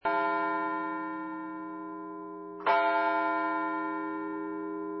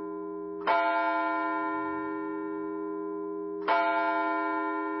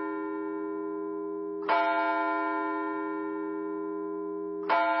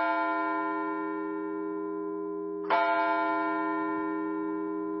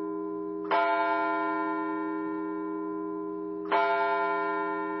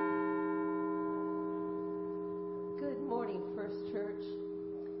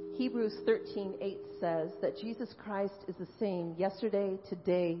Hebrews 13:8 says that Jesus Christ is the same yesterday,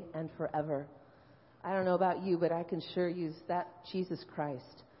 today, and forever. I don't know about you, but I can sure use that Jesus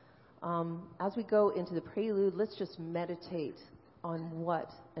Christ. As we go into the prelude, let's just meditate on what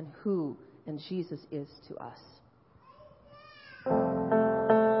and who and Jesus is to us.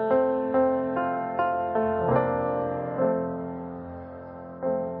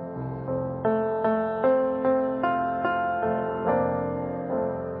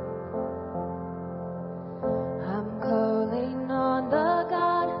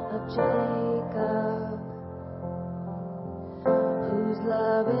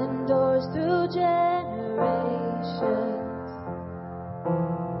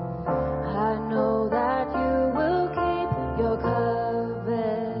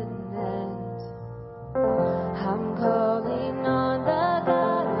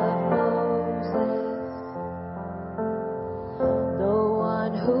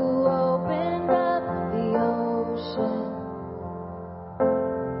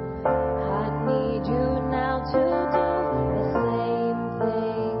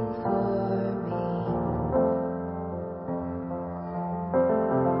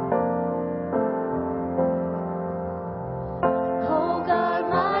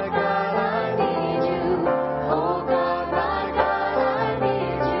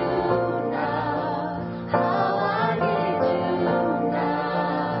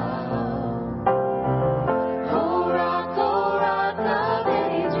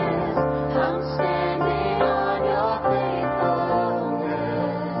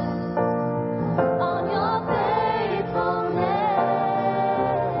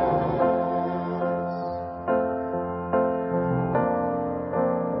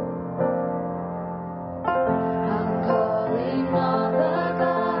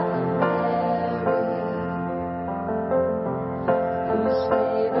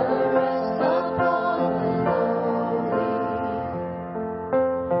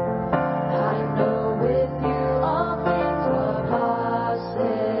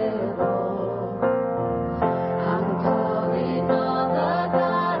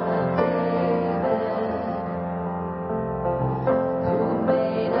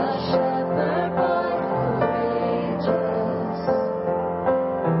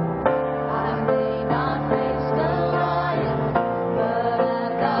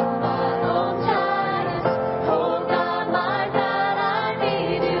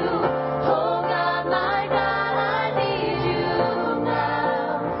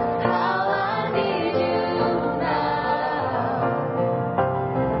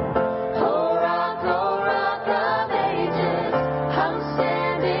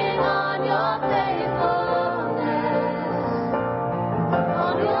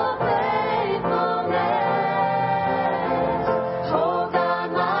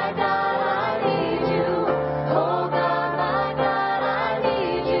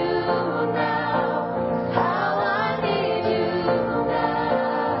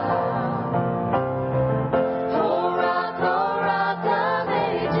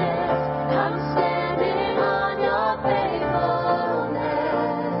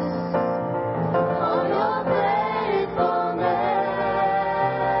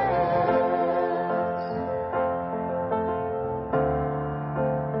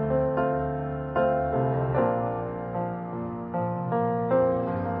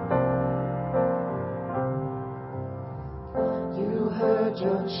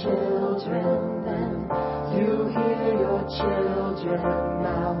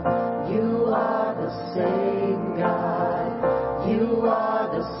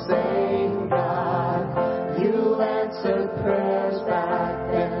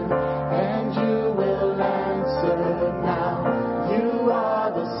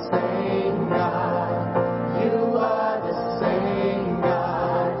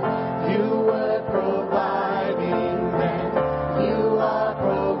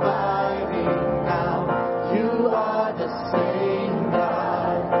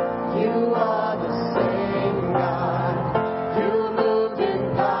 You moved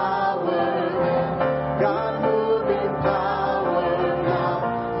in power.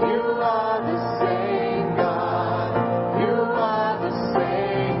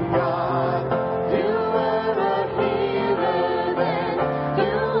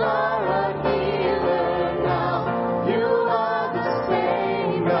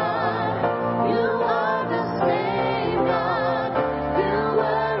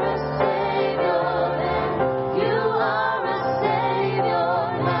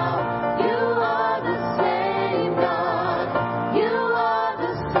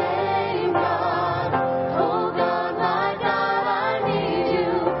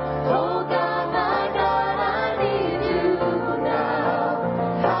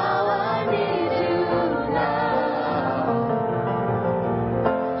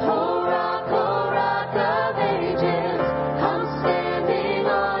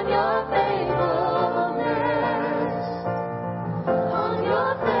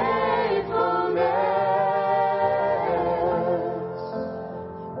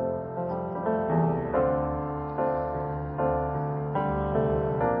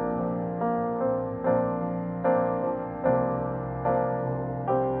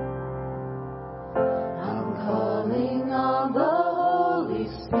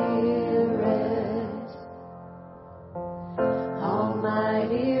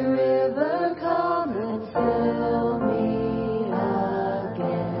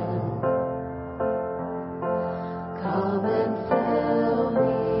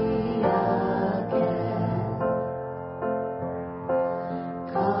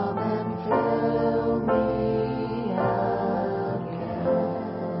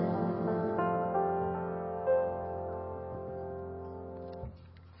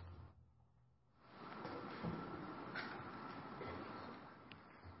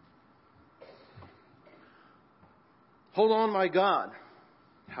 Hold on, my God,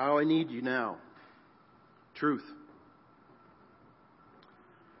 how I need you now. Truth.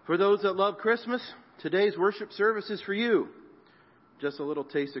 For those that love Christmas, today's worship service is for you. Just a little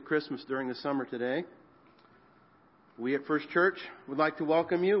taste of Christmas during the summer today. We at First Church would like to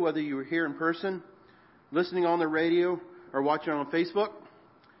welcome you, whether you are here in person, listening on the radio, or watching on Facebook.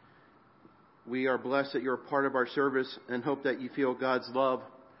 We are blessed that you're a part of our service and hope that you feel God's love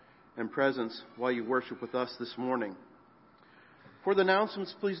and presence while you worship with us this morning. For the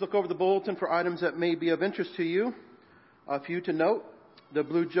announcements, please look over the bulletin for items that may be of interest to you. A few to note. The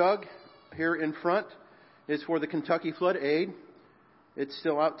blue jug here in front is for the Kentucky Flood Aid. It's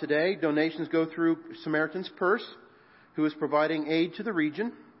still out today. Donations go through Samaritan's Purse, who is providing aid to the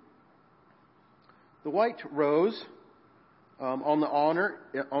region. The white rose on the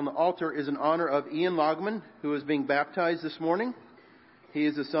altar is in honor of Ian Logman, who is being baptized this morning. He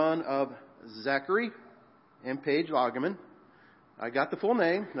is the son of Zachary and Paige Logman. I got the full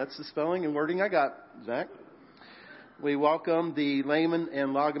name. That's the spelling and wording I got, Zach. We welcome the Lehman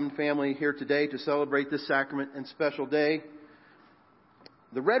and Logman family here today to celebrate this sacrament and special day.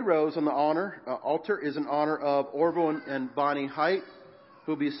 The red rose on the altar is in honor of Orville and Bonnie Height,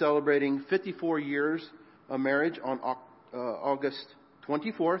 who will be celebrating 54 years of marriage on August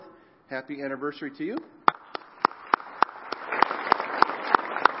 24th. Happy anniversary to you.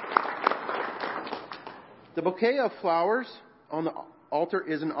 The bouquet of flowers on the altar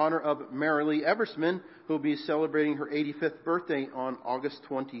is in honor of Marilee Eversman, who will be celebrating her 85th birthday on August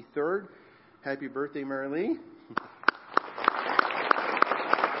 23rd. Happy birthday, Marilee.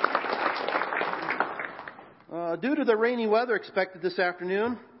 Due to the rainy weather expected this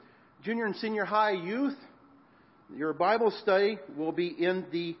afternoon, junior and senior high youth, your Bible study will be in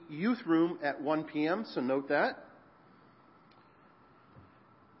the youth room at 1 p.m., so note that.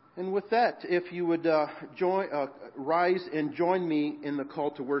 And with that, if you would rise and join me in the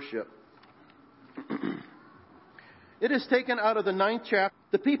call to worship. It is taken out of the 9th chapter.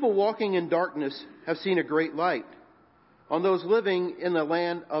 The people walking in darkness have seen a great light. On those living in the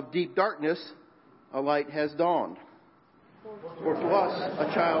land of deep darkness, a light has dawned. For to us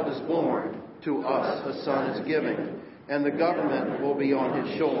a child is born, to us a son is given, and the government will be on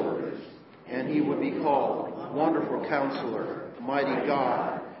his shoulders. And he will be called Wonderful Counselor, Mighty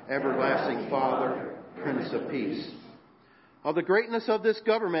God, Everlasting Father, Prince of Peace. Of the greatness of this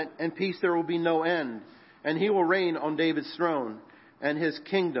government and peace there will be no end, and he will reign on David's throne and his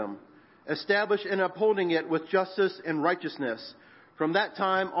kingdom, establish and upholding it with justice and righteousness from that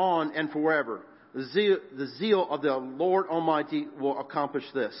time on and forever. The zeal of the Lord Almighty will accomplish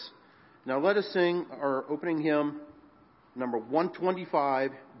this. Now let us sing our opening hymn, number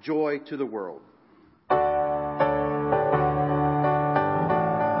 125, Joy to the World.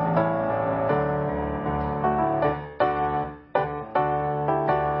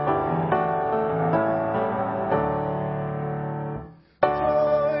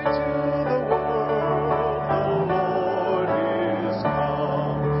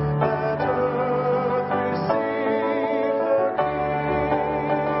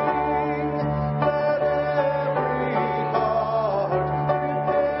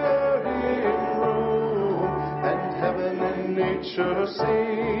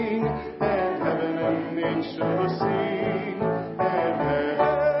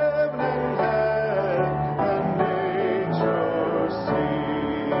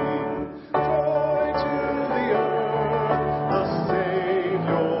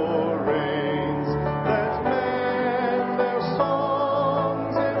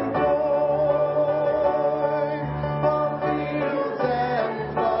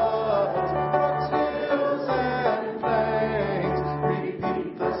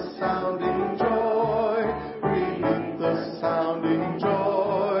 Sounding joy, repeat the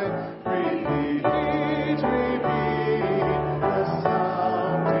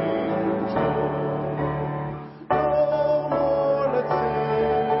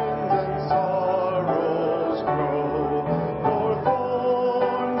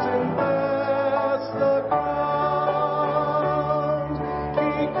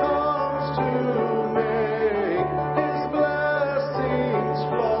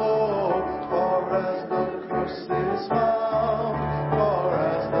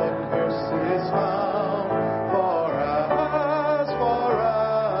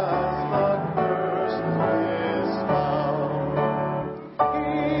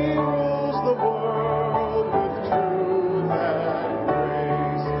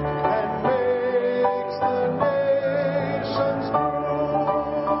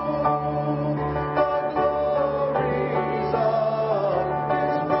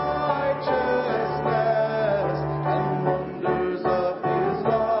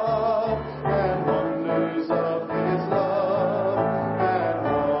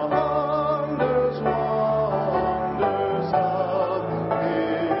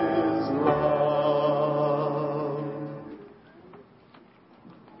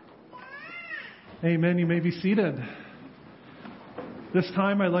Amen. You may be seated. This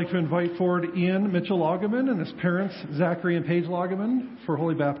time I'd like to invite forward Ian Mitchell Loggeman and his parents, Zachary and Paige Loggeman, for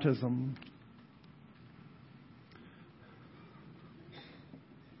holy baptism.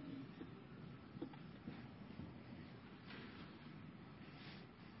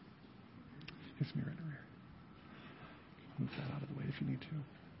 Excuse me right over here. Move that out of the way if you need to.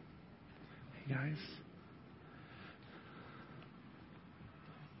 Hey guys.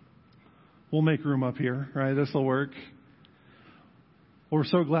 We'll make room up here, right? This will work. Well, we're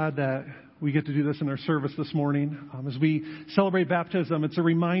so glad that we get to do this in our service this morning. As we celebrate baptism, it's a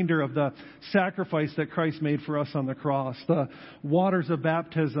reminder of the sacrifice that Christ made for us on the cross. The waters of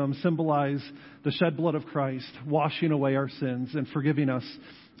baptism symbolize the shed blood of Christ, washing away our sins and forgiving us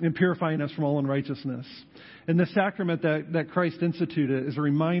and purifying us from all unrighteousness. And the sacrament that Christ instituted is a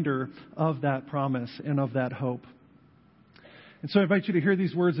reminder of that promise and of that hope. And so I invite you to hear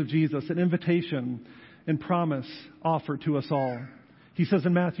these words of Jesus, an invitation and promise offered to us all. He says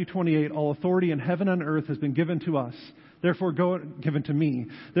in Matthew 28, all authority in heaven and earth has been given to us. Given to me.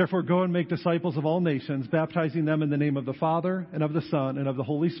 Therefore go and make disciples of all nations, baptizing them in the name of the Father and of the Son and of the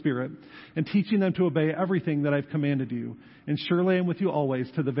Holy Spirit, and teaching them to obey everything that I've commanded you. And surely I am with you always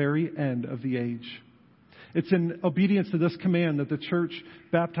to the very end of the age. It's in obedience to this command that the church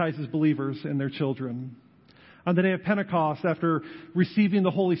baptizes believers and their children. On the day of Pentecost, after receiving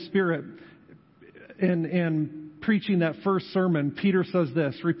the Holy Spirit and preaching that first sermon, Peter says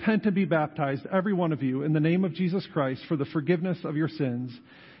this, repent and be baptized, every one of you, in the name of Jesus Christ for the forgiveness of your sins,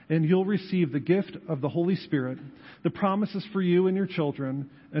 and you'll receive the gift of the Holy Spirit. The promise is for you and your children,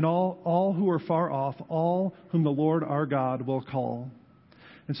 and all who are far off, all whom the Lord our God will call.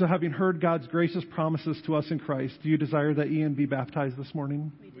 And so having heard God's gracious promises to us in Christ, do you desire that Ian be baptized this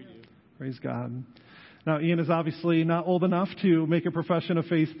morning? We do. Praise God. Now, Ian is obviously not old enough to make a profession of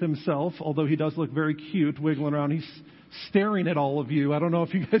faith himself, although he does look very cute wiggling around. He's staring at all of you. I don't know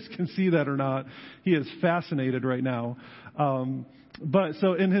if you guys can see that or not. He is fascinated right now. But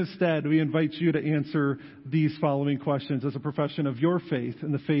so in his stead, we invite you to answer these following questions as a profession of your faith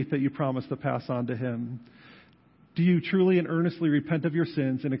and the faith that you promise to pass on to him. Do you truly and earnestly repent of your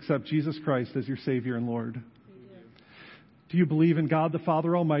sins and accept Jesus Christ as your Savior and Lord? Do you believe in God the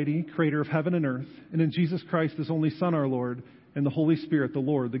Father Almighty, creator of heaven and earth, and in Jesus Christ, his only Son, our Lord, and the Holy Spirit, the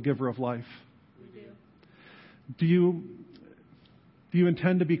Lord, the giver of life? We do. Do you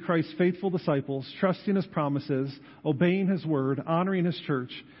intend to be Christ's faithful disciples, trusting his promises, obeying his word, honoring his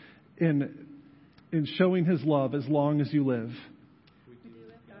church, and showing his love as long as you live? We do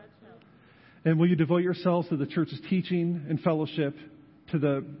with God's help. And will you devote yourselves to the church's teaching and fellowship, to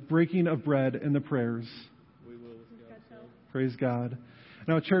the breaking of bread and the prayers? Praise God.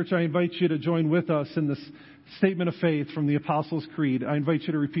 Now, church, I invite you to join with us in this statement of faith from the Apostles' Creed. I invite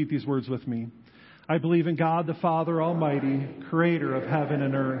you to repeat these words with me. I believe in God the Father Almighty, creator of heaven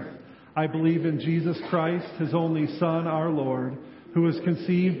and earth. I believe in Jesus Christ, his only Son, our Lord, who was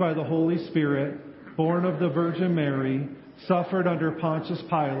conceived by the Holy Spirit, born of the Virgin Mary, suffered under Pontius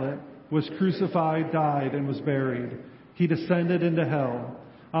Pilate, was crucified, died, and was buried. He descended into hell.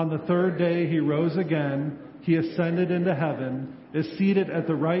 On the third day he rose again. He ascended into heaven, is seated at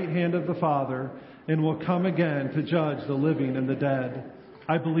the right hand of the Father, and will come again to judge the living and the dead.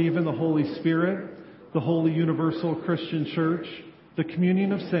 I believe in the Holy Spirit, the holy universal Christian church, the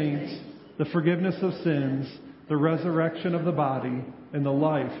communion of saints, the forgiveness of sins, the resurrection of the body, and the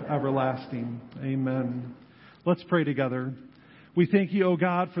life everlasting. Amen. Let's pray together. We thank you, O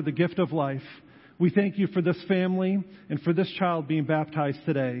God, for the gift of life. We thank you for this family and for this child being baptized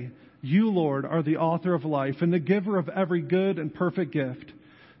today. You, Lord, are the author of life and the giver of every good and perfect gift.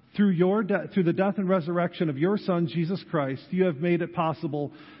 Through the death and resurrection of your Son, Jesus Christ, you have made it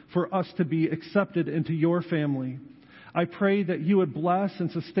possible for us to be accepted into your family. I pray that you would bless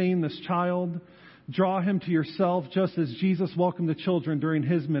and sustain this child. Draw him to yourself just as Jesus welcomed the children during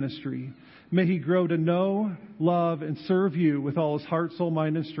his ministry. May he grow to know, love, and serve you with all his heart, soul,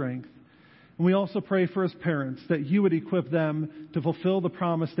 mind, and strength. And we also pray for his parents, that you would equip them to fulfill the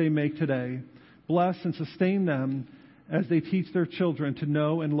promise they make today. Bless and sustain them as they teach their children to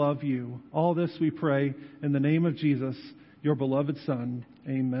know and love you. All this we pray in the name of Jesus, your beloved Son.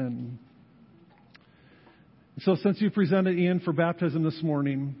 Amen. So since you presented Ian for baptism this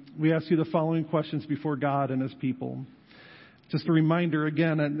morning, we ask you the following questions before God and his people. Just a reminder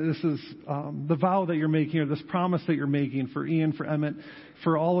again, this is the vow that you're making, or this promise that you're making for Ian, for Emmett,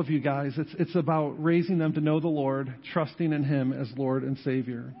 for all of you guys. It's about raising them to know the Lord, trusting in him as Lord and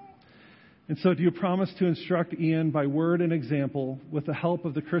Savior. And so do you promise to instruct Ian by word and example with the help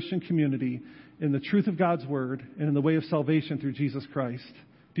of the Christian community in the truth of God's word and in the way of salvation through Jesus Christ?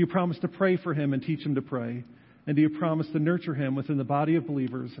 Do you promise to pray for him and teach him to pray? And do you promise to nurture him within the body of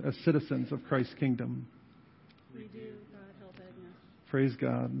believers as citizens of Christ's kingdom? We do. God help Agnes. Praise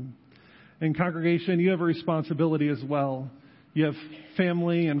God. And congregation, you have a responsibility as well. You have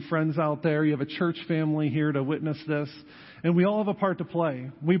family and friends out there. You have a church family here to witness this. And we all have a part to play.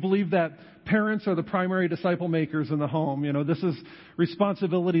 We believe that parents are the primary disciple makers in the home. You know, this is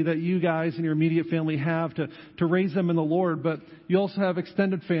responsibility that you guys and your immediate family have to raise them in the Lord. But you also have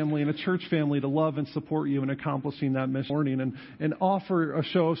extended family and a church family to love and support you in accomplishing that mission morning and offer a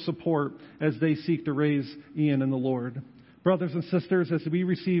show of support as they seek to raise Ian in the Lord. Brothers and sisters, as we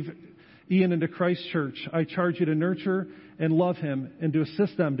receive Ian into Christ's church, I charge you to nurture and love him and to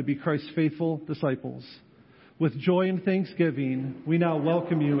assist them to be Christ's faithful disciples. With joy and thanksgiving, we now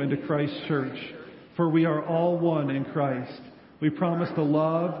welcome you into Christ's church, for we are all one in Christ. We promise to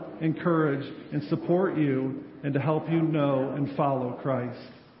love, encourage, and support you and to help you know and follow Christ.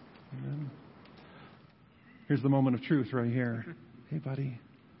 Amen. Here's the moment of truth right here. Hey, buddy.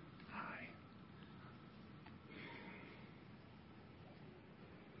 Hi.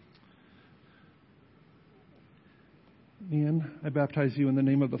 Ian, I baptize you in the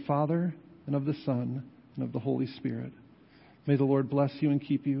name of the Father and of the Son and of the Holy Spirit. May the Lord bless you and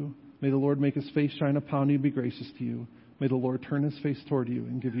keep you. May the Lord make his face shine upon you and be gracious to you. May the Lord turn his face toward you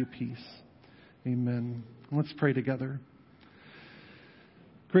and give you peace. Amen. Let's pray together.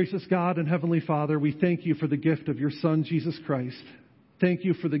 Gracious God and Heavenly Father, we thank you for the gift of your Son, Jesus Christ. Thank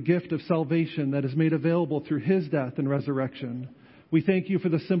you for the gift of salvation that is made available through his death and resurrection. We thank you for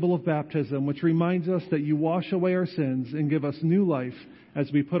the symbol of baptism, which reminds us that you wash away our sins and give us new life as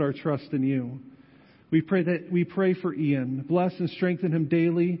we put our trust in you. We pray for Ian. Bless and strengthen him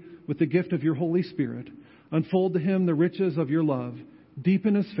daily with the gift of your Holy Spirit. Unfold to him the riches of your love.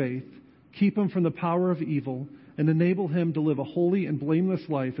 Deepen his faith. Keep him from the power of evil. And enable him to live a holy and blameless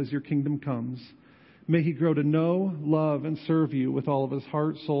life as your kingdom comes. May he grow to know, love, and serve you with all of his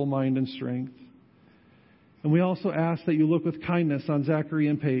heart, soul, mind, and strength. And we also ask that you look with kindness on Zachary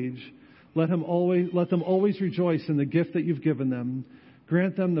and Paige. Let them always rejoice in the gift that you've given them.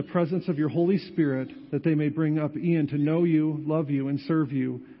 Grant them the presence of your Holy Spirit that they may bring up Ian to know you, love you, and serve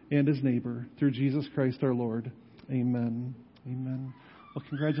you and his neighbor. Through Jesus Christ our Lord. Amen. Amen. Well,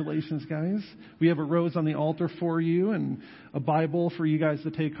 congratulations, guys. We have a rose on the altar for you and a Bible for you guys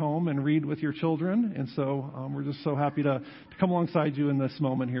to take home and read with your children. And so we're just so happy to come alongside you in this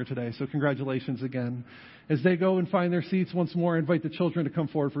moment here today. So congratulations again. As they go and find their seats once more, I invite the children to come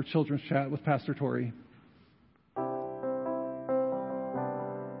forward for Children's Chat with Pastor Tori.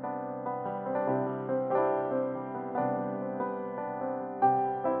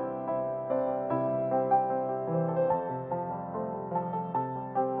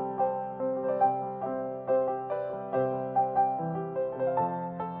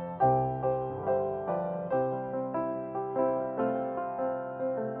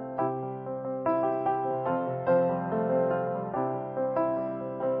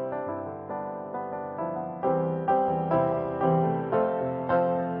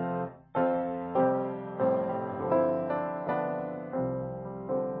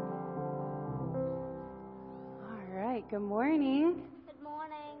 Good morning. Good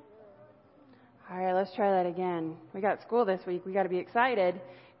morning. All right, let's try that again. We got school this week. We got to be excited.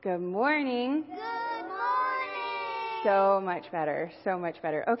 Good morning. Good morning. So much better. So much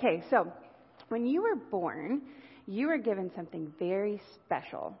better. Okay, so when you were born, you were given something very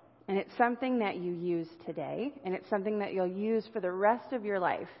special. And it's something that you use today. And it's something that you'll use for the rest of your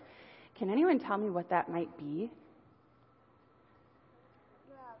life. Can anyone tell me what that might be?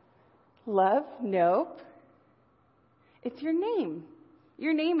 Love? Nope. It's your name.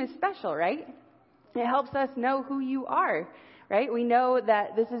 Your name is special, right? It helps us know who you are, right? We know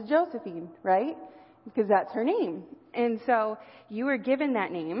that this is Josephine, right? Because that's her name. And so you were given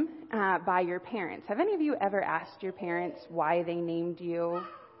that name by your parents. Have any of you ever asked your parents why they named you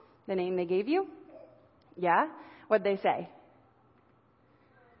the name they gave you? Yeah? What'd they say?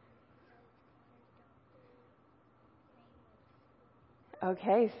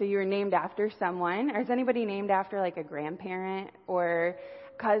 Okay, so you were named after someone. Or is anybody named after like a grandparent or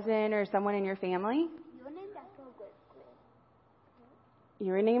cousin or someone in your family? You were named after a good school.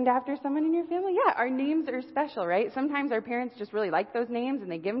 You were named after someone in your family? Yeah, our names are special, right? Sometimes our parents just really like those names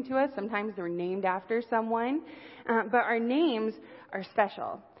and they give them to us. Sometimes they're named after someone. But our names are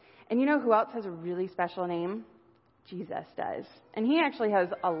special. And you know who else has a really special name? Jesus does. And he actually has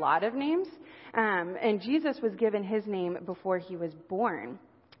a lot of names. And Jesus was given his name before he was born.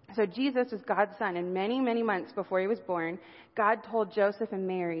 So Jesus was God's son, and many, many months before he was born, God told Joseph and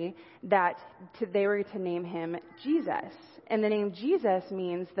Mary that they were to name him Jesus. And the name Jesus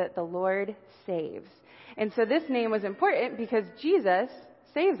means that the Lord saves. And so this name was important because Jesus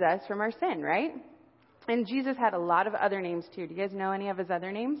saves us from our sin, right? And Jesus had a lot of other names too. Do you guys know any of his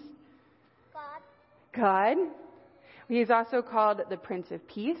other names? God. He's also called the Prince of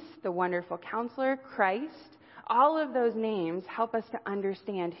Peace, the Wonderful Counselor, Christ. All of those names help us to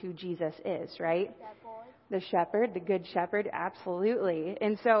understand who Jesus is, right? The shepherd, the good shepherd, absolutely.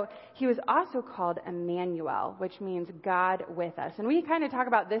 And so he was also called Immanuel, which means God with us. And we kind of talk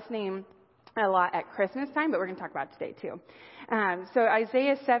about this name a lot at Christmas time, but we're going to talk about it today too. So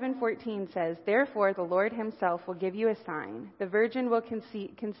Isaiah 7:14 says, "Therefore the Lord himself will give you a sign. The virgin will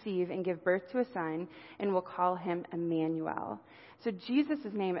conceive and give birth to a son, and will call him Immanuel." So Jesus'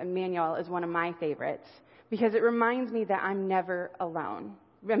 name, Immanuel, is one of my favorites because it reminds me that I'm never alone.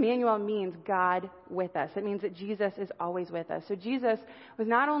 Immanuel means God with us. It means that Jesus is always with us. So Jesus was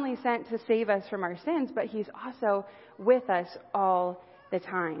not only sent to save us from our sins, but he's also with us all the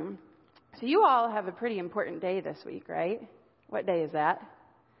time. So you all have a pretty important day this week, right? What day is that?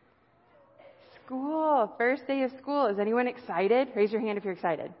 School. First day of school. Is anyone excited? Raise your hand if you're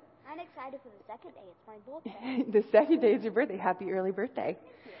excited. I'm excited for the second day. It's my birthday. The second day is your birthday. Happy early birthday.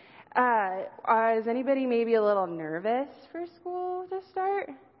 Is anybody maybe a little nervous for school to start?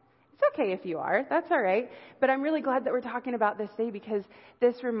 It's okay if you are. That's all right. But I'm really glad that we're talking about this day because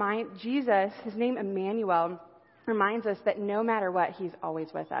Jesus, his name Immanuel, reminds us that no matter what, he's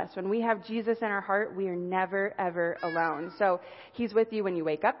always with us. When we have Jesus in our heart, we are never, ever alone. So he's with you when you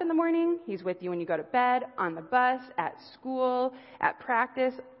wake up in the morning. He's with you when you go to bed, on the bus, at school, at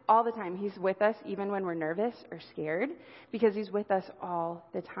practice, all the time. He's with us even when we're nervous or scared because he's with us all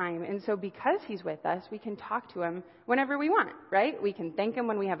the time. And so because he's with us, we can talk to him whenever we want, right? We can thank him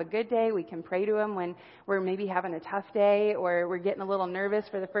when we have a good day. We can pray to him when we're maybe having a tough day or we're getting a little nervous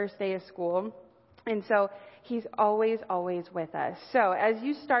for the first day of school. And so he's always, always with us. So as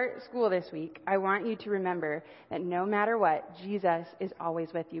you start school this week, I want you to remember that no matter what, Jesus is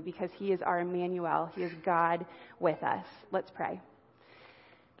always with you because he is our Immanuel. He is God with us. Let's pray.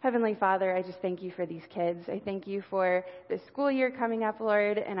 Heavenly Father, I just thank you for these kids. I thank you for the school year coming up,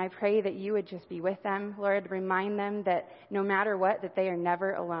 Lord, and I pray that you would just be with them, Lord. Remind them that no matter what, that they are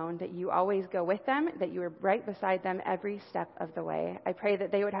never alone, that you always go with them, that you are right beside them every step of the way. I pray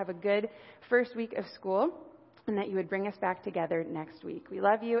that they would have a good first week of school and that you would bring us back together next week. We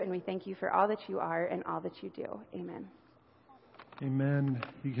love you and we thank you for all that you are and all that you do. Amen. Amen.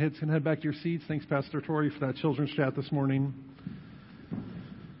 You kids can head back to your seats. Thanks, Pastor Tori, for that children's chat this morning.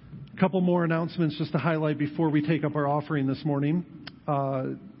 Couple more announcements just to highlight before we take up our offering this morning.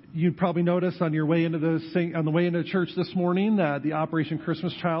 You'd probably noticed on the way into church this morning that the Operation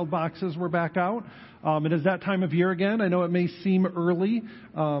Christmas Child boxes were back out. It is that time of year again. I know it may seem early,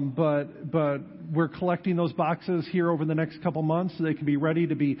 but we're collecting those boxes here over the next couple months so they can be ready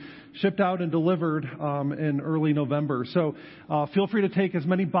to be shipped out and delivered in early November. So feel free to take as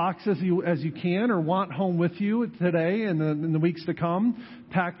many boxes as you can or want home with you today and in the weeks to come.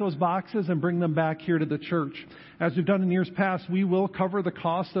 Pack those boxes and bring them back here to the church. As we've done in years past, we will cover the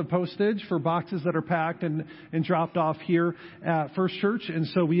cost of postage for boxes that are packed and dropped off here at First Church. And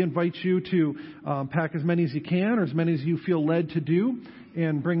so we invite you to pack as many as you can or as many as you feel led to do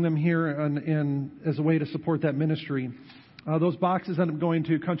and bring them here and as a way to support that ministry. Those boxes end up going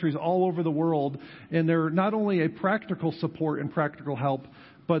to countries all over the world, and they're not only a practical support and practical help,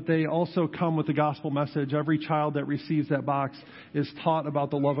 but they also come with the gospel message. Every child that receives that box is taught about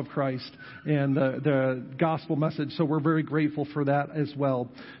the love of Christ and the gospel message. So we're very grateful for that as well.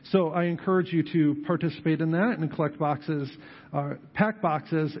 So I encourage you to participate in that and collect boxes, pack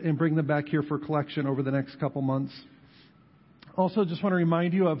boxes, and bring them back here for collection over the next couple months. Also, just want to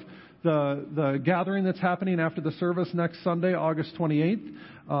remind you of the gathering that's happening after the service next Sunday, August 28th.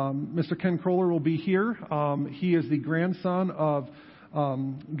 Mr. Ken Kroller will be here. He is the grandson of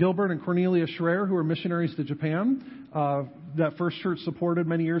Gilbert and Cornelia Schreier, who are missionaries to Japan, that First Church supported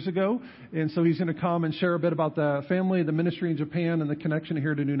many years ago. And so he's going to come and share a bit about the family, the ministry in Japan, and the connection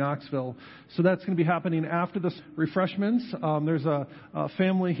here to New Knoxville. So that's going to be happening after the refreshments. There's a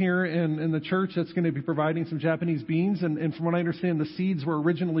family here in the church that's going to be providing some Japanese beans. And from what I understand, the seeds were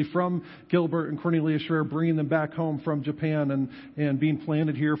originally from Gilbert and Cornelia Schreier, bringing them back home from Japan and being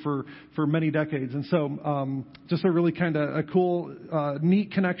planted here for many decades. And so just a really kind of a cool,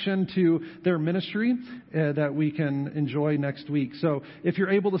 neat connection to their ministry that we can enjoy next week. So if you're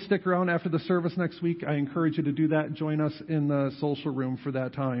able to stick around after the service next week, I encourage you to do that. Join us in the social room for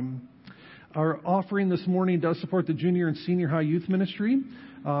that time. Our offering this morning does support the junior and senior high youth ministry.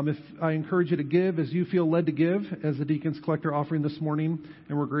 If I encourage you to give as you feel led to give, as the deacons collect our offering this morning,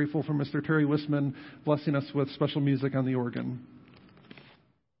 and we're grateful for Mr. Terry Wisman blessing us with special music on the organ.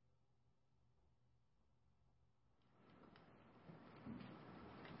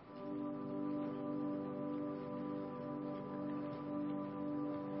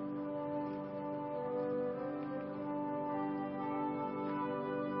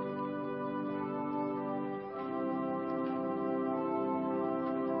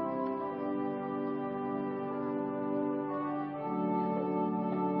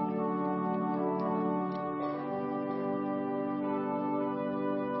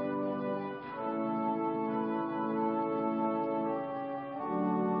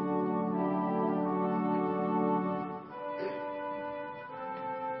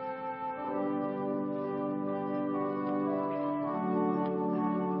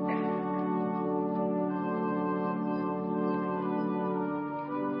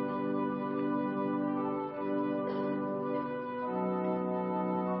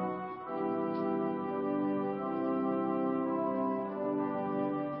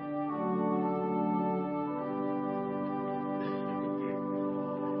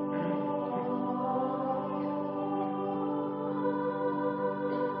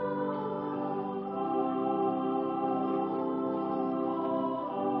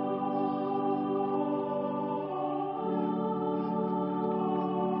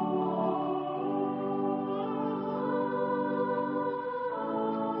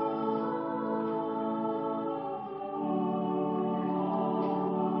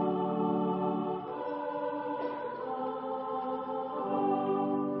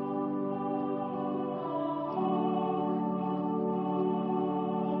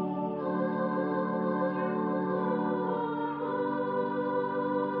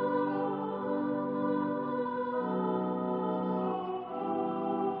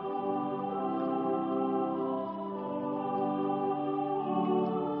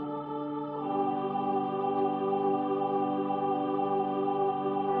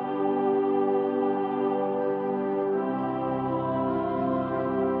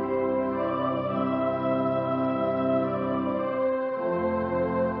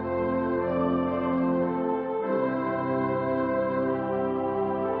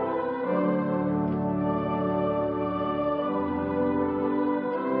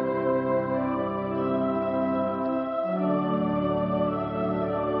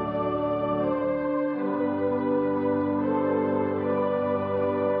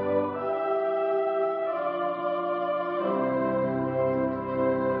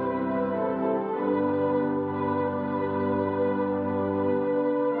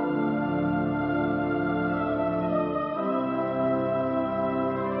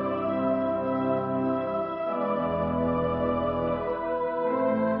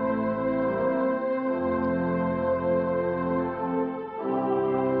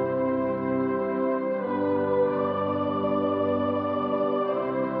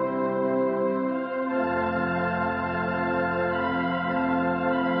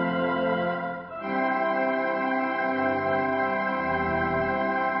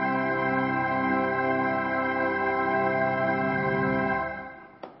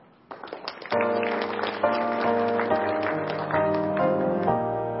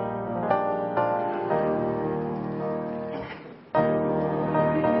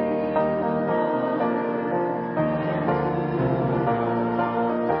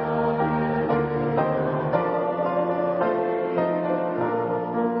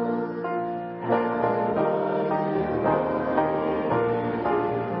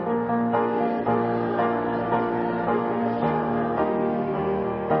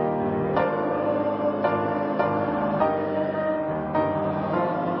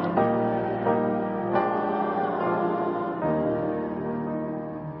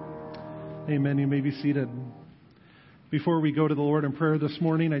 Amen. You may be seated. Before we go to the Lord in prayer this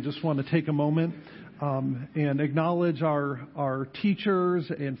morning, I just want to take a moment and acknowledge our teachers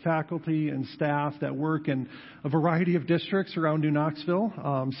and faculty and staff that work in a variety of districts around New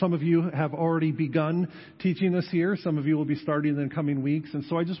Knoxville. Some of you have already begun teaching this year. Some of you will be starting in the coming weeks. And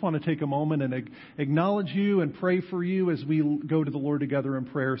so I just want to take a moment and acknowledge you and pray for you as we go to the Lord together in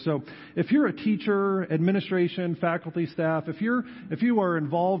prayer. So if you're a teacher, administration, faculty, staff, if you are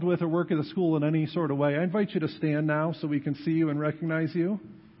involved with or work at the school in any sort of way, I invite you to stand now so we can see you and recognize you.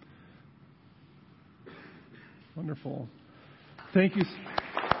 Wonderful. Thank you.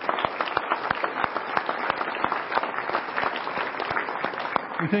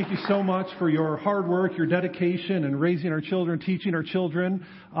 We thank you so much for your hard work, your dedication in raising our children, teaching our children.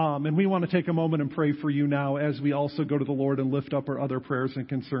 And we want to take a moment and pray for you now as we also go to the Lord and lift up our other prayers and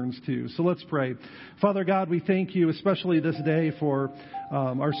concerns too. So let's pray. Father God, we thank you especially this day for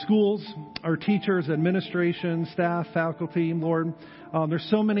our schools, our teachers, administration, staff, faculty, Lord. There's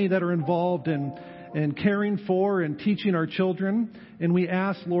so many that are involved in caring for and teaching our children. And we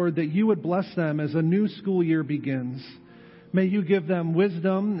ask, Lord, that you would bless them as a new school year begins. May you give them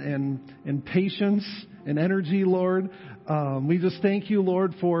wisdom and patience and energy, Lord. We just thank you,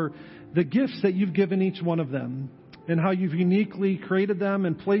 Lord, for the gifts that you've given each one of them and how you've uniquely created them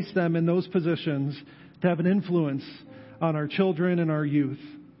and placed them in those positions to have an influence on our children and our youth.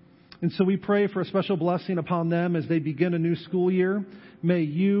 And so we pray for a special blessing upon them as they begin a new school year. May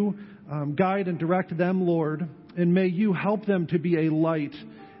you guide and direct them, Lord, and may you help them to be a light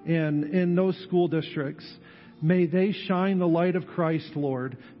in those school districts. May they shine the light of Christ,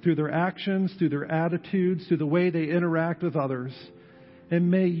 Lord, through their actions, through their attitudes, through the way they interact with others. And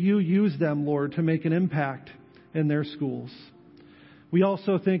may you use them, Lord, to make an impact in their schools. We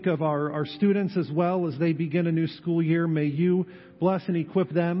also think of our students as well as they begin a new school year. May you bless and equip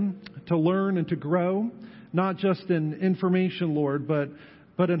them to learn and to grow, not just in information, Lord,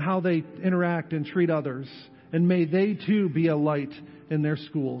 but in how they interact and treat others. And may they too be a light in their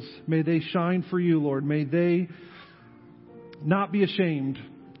schools. May they shine for you, Lord. May they not be ashamed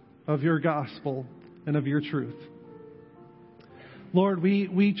of your gospel and of your truth. Lord,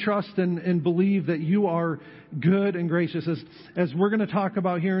 we trust and believe that you are good and gracious. As we're going to talk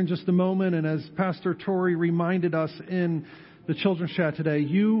about here in just a moment, and as Pastor Tori reminded us in the children's chat today,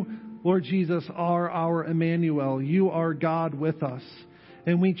 you, Lord Jesus, are our Immanuel. You are God with us.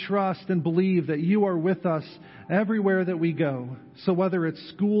 And we trust and believe that you are with us everywhere that we go. So whether it's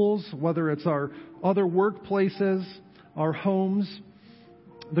schools, whether it's our other workplaces, our homes,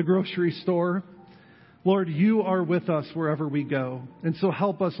 the grocery store, Lord, you are with us wherever we go. And so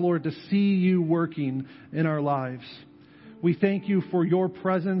help us, Lord, to see you working in our lives. We thank you for your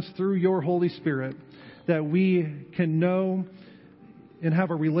presence through your Holy Spirit, that we can know and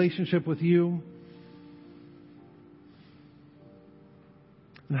have a relationship with you.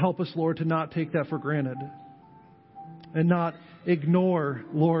 And help us, Lord, to not take that for granted and not ignore,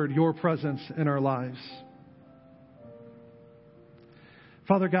 Lord, your presence in our lives.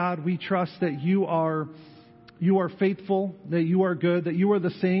 Father God, we trust that you are faithful, that you are good, that you are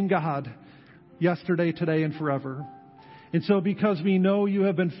the same God yesterday, today, and forever. And so because we know you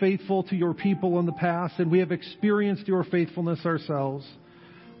have been faithful to your people in the past and we have experienced your faithfulness ourselves,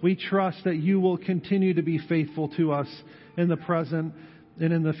 we trust that you will continue to be faithful to us in the present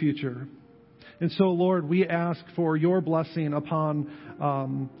and in the future. And so, Lord, we ask for your blessing upon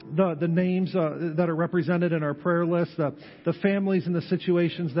the names that are represented in our prayer list, the families and the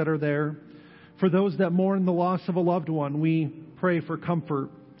situations that are there. For those that mourn the loss of a loved one, we pray for comfort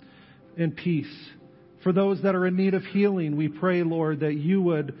and peace. For those that are in need of healing, we pray, Lord, that you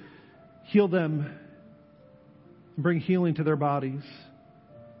would heal them and bring healing to their bodies.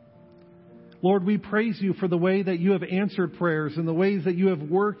 Lord, we praise you for the way that you have answered prayers and the ways that you have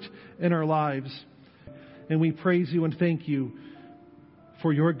worked in our lives. And we praise you and thank you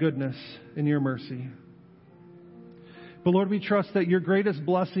for your goodness and your mercy. But Lord, we trust that your greatest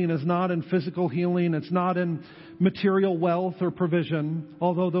blessing is not in physical healing. It's not in material wealth or provision,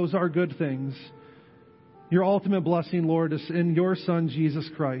 although those are good things. Your ultimate blessing, Lord, is in your Son, Jesus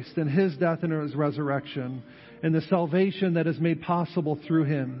Christ, and his death and his resurrection, and the salvation that is made possible through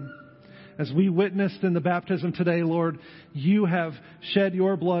him. As we witnessed in the baptism today, Lord, you have shed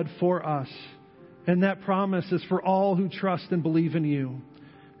your blood for us. And that promise is for all who trust and believe in you.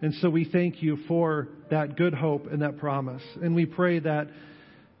 And so we thank you for that good hope and that promise. And we pray that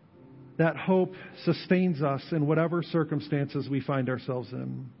that hope sustains us in whatever circumstances we find ourselves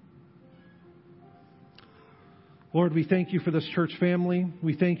in. Lord, we thank you for this church family.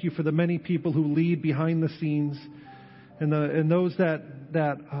 We thank you for the many people who lead behind the scenes and those that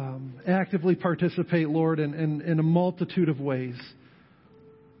actively participate, Lord, in a multitude of ways.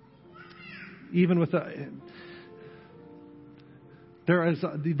 Even with there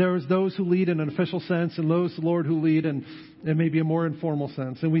is those who lead in an official sense, and those, Lord, who lead in maybe a more informal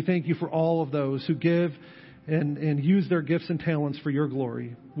sense. And we thank you for all of those who give and use their gifts and talents for your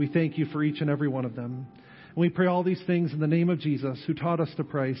glory. We thank you for each and every one of them. And we pray all these things in the name of Jesus, who taught us to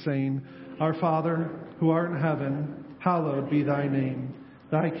pray, saying, Our Father, who art in heaven, hallowed be thy name.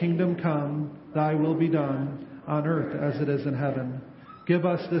 Thy kingdom come, thy will be done, on earth as it is in heaven. Give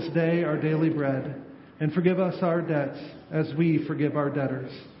us this day our daily bread, and forgive us our debts as we forgive our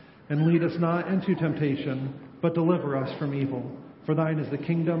debtors. And lead us not into temptation, but deliver us from evil. For thine is the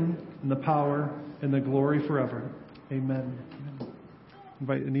kingdom and the power and the glory forever. Amen.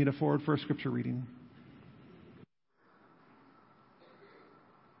 Invite Anita forward for a scripture reading.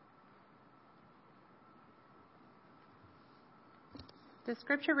 The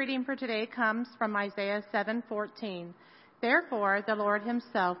scripture reading for today comes from Isaiah 7:14. Therefore, the Lord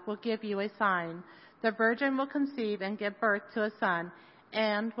himself will give you a sign. The virgin will conceive and give birth to a son,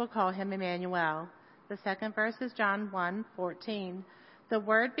 and will call him Immanuel. The second verse is John 1:14. The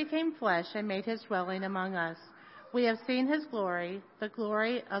Word became flesh and made his dwelling among us. We have seen his glory, the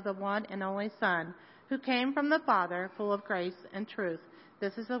glory of the one and only Son, who came from the Father, full of grace and truth.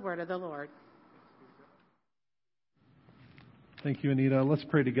 This is the word of the Lord. Thank you, Anita. Let's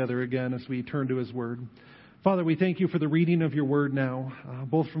pray together again as we turn to his word. Father, we thank you for the reading of your word now,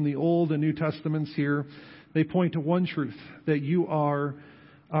 both from the Old and New Testaments here. They point to one truth, that you are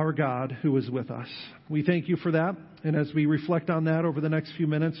our God who is with us. We thank you for that. And as we reflect on that over the next few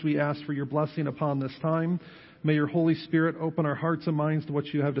minutes, we ask for your blessing upon this time. May your Holy Spirit open our hearts and minds to what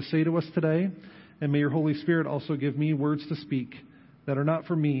you have to say to us today. And may your Holy Spirit also give me words to speak that are not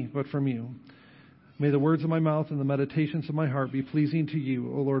from me, but from you. May the words of my mouth and the meditations of my heart be pleasing to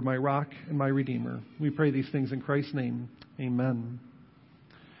you, O Lord, my rock and my redeemer. We pray these things in Christ's name. Amen.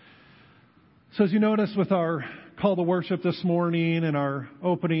 So as you notice with our call to worship this morning and our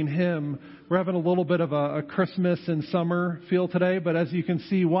opening hymn, we're having a little bit of a Christmas and summer feel today, but as you can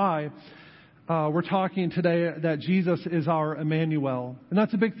see why, we're talking today that Jesus is our Immanuel. And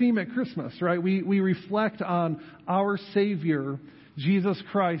that's a big theme at Christmas, right? We reflect on our Savior, Jesus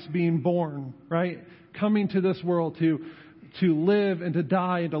Christ, being born, right? Coming to this world to live and to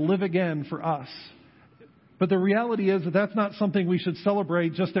die and to live again for us. But the reality is that that's not something we should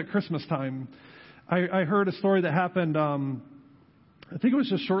celebrate just at Christmas time. I heard a story that happened, I think it was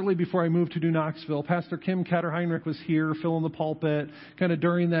just shortly before I moved to New Knoxville. Pastor Kim Katter-Heinrich was here filling the pulpit kind of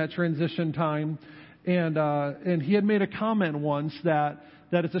during that transition time. And he had made a comment once that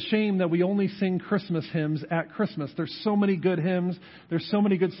it's a shame that we only sing Christmas hymns at Christmas. There's so many good hymns. There's so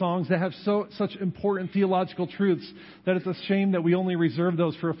many good songs that have such important theological truths that it's a shame that we only reserve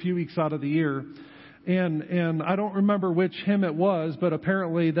those for a few weeks out of the year. And I don't remember which hymn it was, but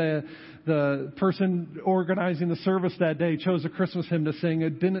apparently the person organizing the service that day chose a Christmas hymn to sing.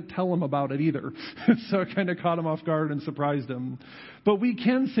 It didn't tell him about it either. So it kind of caught him off guard and surprised him. But we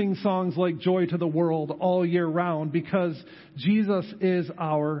can sing songs like Joy to the World all year round because Jesus is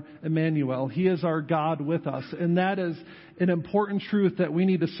our Immanuel. He is our God with us. And that is an important truth that we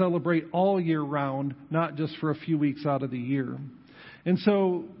need to celebrate all year round, not just for a few weeks out of the year. And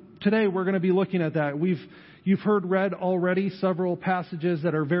so today we're going to be looking at that. You've heard read already several passages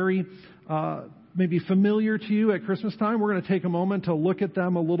that are very maybe familiar to you at Christmas time. We're going to take a moment to look at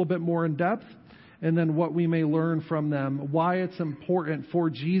them a little bit more in depth, and then what we may learn from them, why it's important for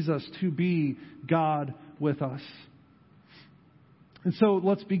Jesus to be God with us. And so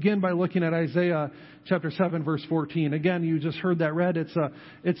let's begin by looking at Isaiah chapter 7, verse 14. Again, you just heard that read.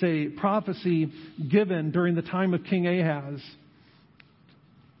 It's a prophecy given during the time of King Ahaz.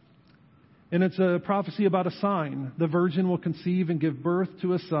 And it's a prophecy about a sign. The virgin will conceive and give birth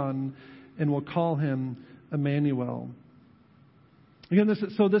to a son and will call him Immanuel. Again, this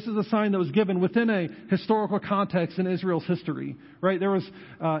is a sign that was given within a historical context in Israel's history, right? There was,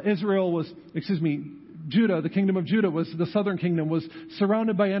 Judah, the kingdom of Judah the southern kingdom was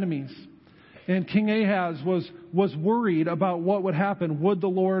surrounded by enemies. And King Ahaz was worried about what would happen. Would the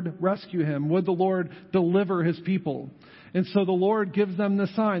Lord rescue him? Would the Lord deliver his people? And so the Lord gives them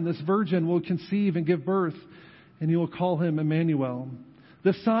this sign. This virgin will conceive and give birth, and he will call him Immanuel.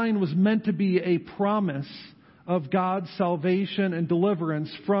 The sign was meant to be a promise of God's salvation and deliverance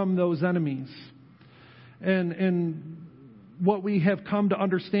from those enemies. And what we have come to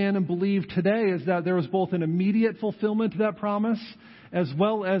understand and believe today is that there was both an immediate fulfillment to that promise as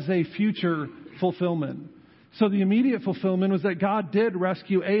well as a future fulfillment. So the immediate fulfillment was that God did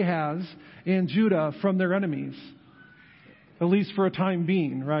rescue Ahaz and Judah from their enemies, at least for a time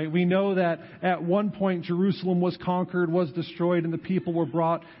being, right? We know that at one point Jerusalem was conquered, was destroyed, and the people were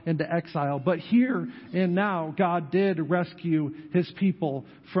brought into exile. But here and now, God did rescue his people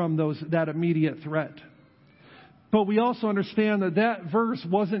from that immediate threat. But we also understand that verse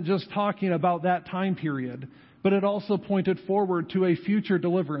wasn't just talking about that time period, but it also pointed forward to a future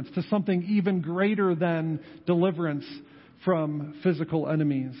deliverance, to something even greater than deliverance from physical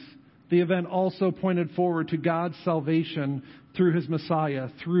enemies. The event also pointed forward to God's salvation through his Messiah,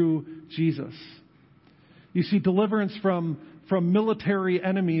 through Jesus. You see, deliverance from military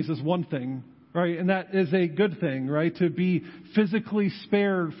enemies is one thing, right? And that is a good thing, right? To be physically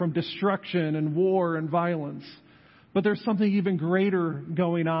spared from destruction and war and violence. But there's something even greater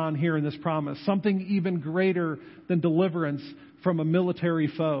going on here in this promise, something even greater than deliverance from a military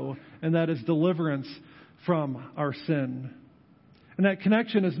foe, and that is deliverance from our sin. And that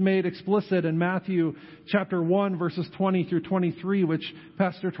connection is made explicit in Matthew chapter 1, verses 20 through 23, which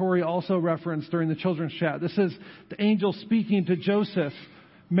Pastor Tori also referenced during the children's chat. This is the angel speaking to Joseph,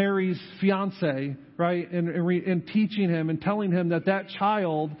 Mary's fiance, right? And teaching him and telling him that that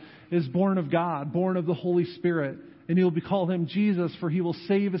child is born of God, born of the Holy Spirit. And he will be called him Jesus, for he will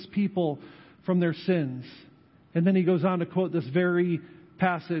save his people from their sins. And then he goes on to quote this very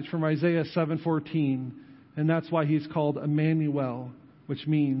passage from Isaiah 7:14. And that's why he's called Immanuel, which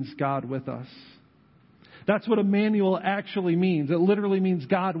means God with us. That's what Immanuel actually means. It literally means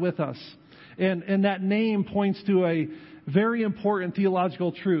God with us. And that name points to a very important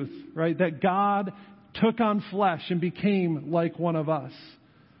theological truth, right? That God took on flesh and became like one of us.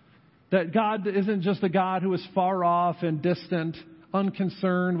 That God isn't just a God who is far off and distant,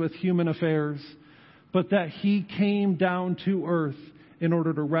 unconcerned with human affairs, but that He came down to earth in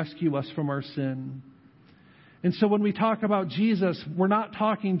order to rescue us from our sin. And so when we talk about Jesus, we're not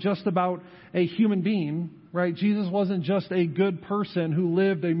talking just about a human being, right? Jesus wasn't just a good person who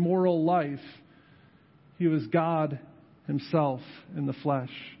lived a moral life. He was God Himself in the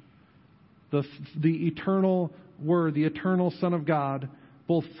flesh. The eternal Word, the eternal Son of God,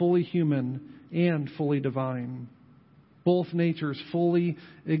 both fully human and fully divine. Both natures fully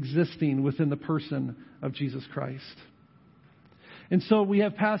existing within the person of Jesus Christ. And so we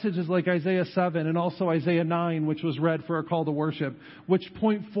have passages like Isaiah 7 and also Isaiah 9, which was read for our call to worship, which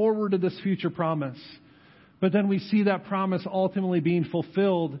point forward to this future promise. But then we see that promise ultimately being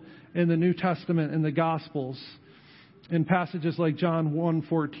fulfilled in the New Testament and the Gospels, in passages like John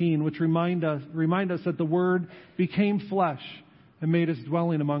 1:14, which remind us that the Word became flesh and made His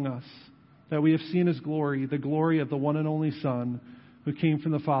dwelling among us, that we have seen His glory, the glory of the one and only Son, who came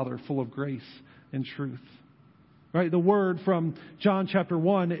from the Father, full of grace and truth. Right? The Word from John chapter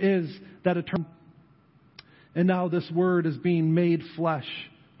 1 is that eternal. And now this Word is being made flesh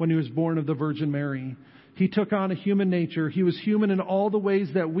when He was born of the Virgin Mary. He took on a human nature. He was human in all the ways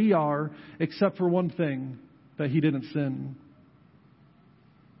that we are, except for one thing, that He didn't sin.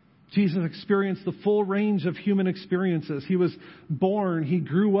 Jesus experienced the full range of human experiences. He was born. He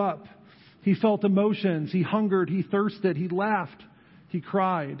grew up. He felt emotions. He hungered. He thirsted. He laughed. He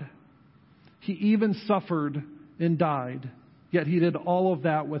cried. He even suffered and died. Yet He did all of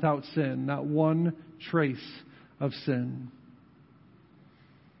that without sin, not one trace of sin.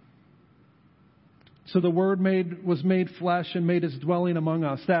 So the Word was made flesh and made His dwelling among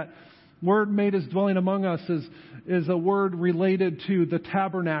us. That word "made His dwelling among us" is a word related to the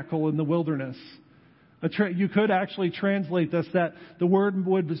tabernacle in the wilderness. You could actually translate this, that the Word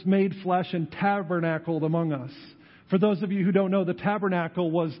was made flesh and tabernacled among us. For those of you who don't know, the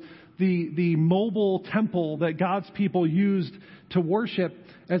tabernacle was the mobile temple that God's people used to worship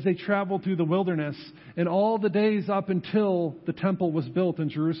as they traveled through the wilderness and all the days up until the temple was built in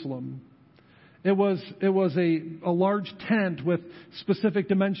Jerusalem. It was a large tent with specific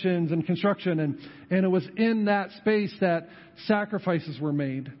dimensions and construction, and it was in that space that sacrifices were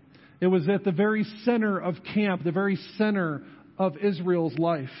made. It was at the very center of camp, the very center of Israel's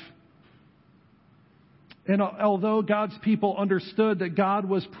life. And although God's people understood that God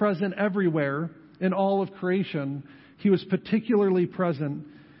was present everywhere in all of creation, He was particularly present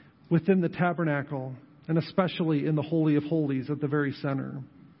within the tabernacle, and especially in the Holy of Holies at the very center.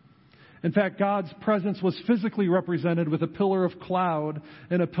 In fact, God's presence was physically represented with a pillar of cloud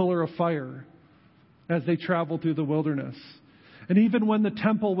and a pillar of fire as they traveled through the wilderness. And even when the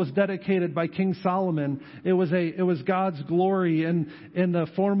temple was dedicated by King Solomon, it was God's glory in the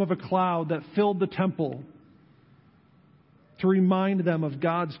form of a cloud that filled the temple to remind them of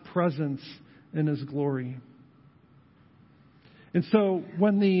God's presence and His glory. And so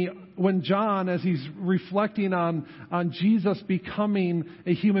when John, as he's reflecting on Jesus becoming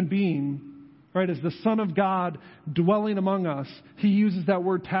a human being, right, as the Son of God dwelling among us, he uses that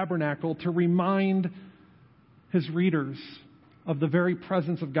word tabernacle to remind his readers of the very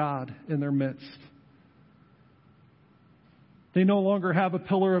presence of God in their midst. They no longer have a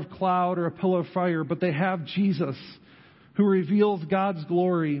pillar of cloud or a pillar of fire, but they have Jesus, who reveals God's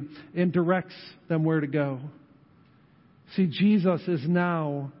glory and directs them where to go. See, Jesus is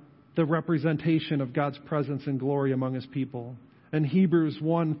now the representation of God's presence and glory among His people. In Hebrews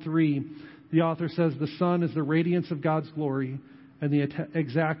 1:3, the author says, "The Son is the radiance of God's glory and the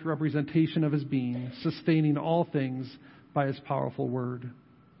exact representation of His being, sustaining all things by His powerful word."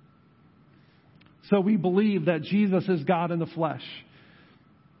 So we believe that Jesus is God in the flesh.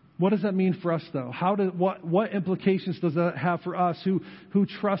 What does that mean for us, though? What implications does that have for us who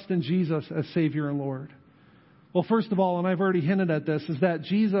trust in Jesus as Savior and Lord? Well, first of all, and I've already hinted at this, is that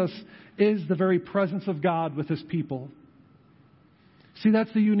Jesus is the very presence of God with His people. See,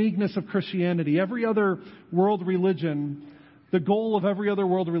 that's the uniqueness of Christianity. Every other world religion, the goal of every other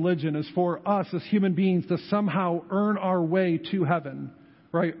world religion is for us as human beings to somehow earn our way to heaven,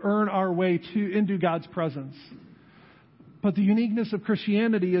 right? Earn our way into God's presence. But the uniqueness of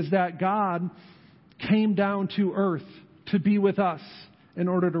Christianity is that God came down to earth to be with us in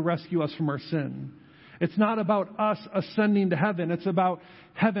order to rescue us from our sin. It's not about us ascending to heaven. It's about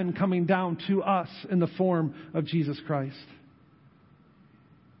heaven coming down to us in the form of Jesus Christ.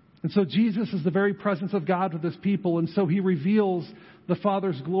 And so Jesus is the very presence of God with His people, and so He reveals the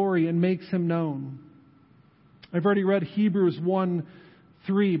Father's glory and makes Him known. I've already read Hebrews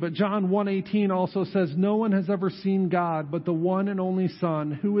 1:3, but John 1:18 also says, "No one has ever seen God but the one and only Son,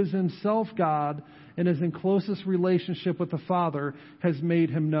 who is Himself God and is in closest relationship with the Father, has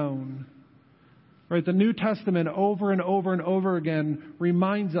made Him known." Right? The New Testament over and over and over again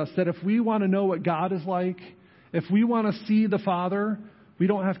reminds us that if we want to know what God is like, if we want to see the Father, we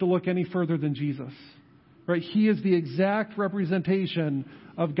don't have to look any further than Jesus. Right? He is the exact representation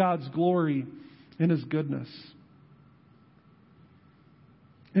of God's glory and His goodness.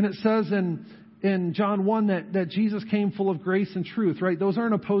 And it says in John 1 that Jesus came full of grace and truth, right? Those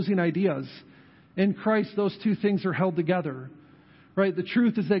aren't opposing ideas. In Christ, those two things are held together. Right? The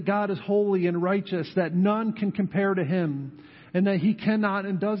truth is that God is holy and righteous, that none can compare to Him, and that He cannot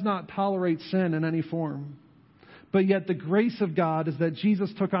and does not tolerate sin in any form. But yet the grace of God is that Jesus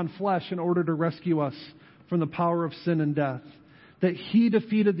took on flesh in order to rescue us from the power of sin and death. That He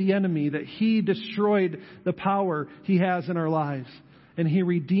defeated the enemy, that He destroyed the power He has in our lives. And He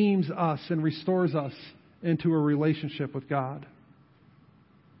redeems us and restores us into a relationship with God.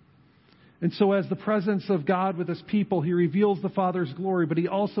 And so as the presence of God with His people, He reveals the Father's glory, but He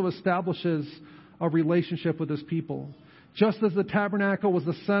also establishes a relationship with His people. Just as the tabernacle was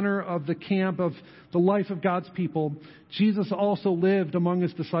the center of the camp of the life of God's people, Jesus also lived among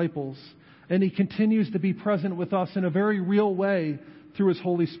His disciples. And He continues to be present with us in a very real way through His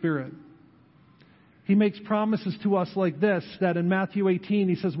Holy Spirit. He makes promises to us like this, that in Matthew 18,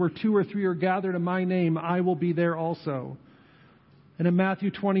 He says, "Where 2 or 3 are gathered in My name, I will be there also." And in Matthew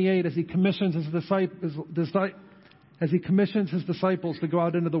 28, as He commissions His disciples to go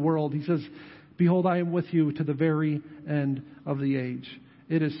out into the world, He says, "Behold, I am with you to the very end of the age."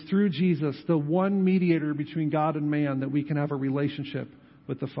 It is through Jesus, the one mediator between God and man, that we can have a relationship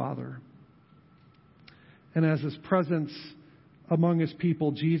with the Father. And as His presence among His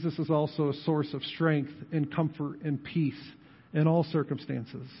people, Jesus is also a source of strength and comfort and peace in all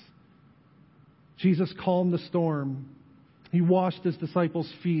circumstances. Jesus calmed the storm. He washed His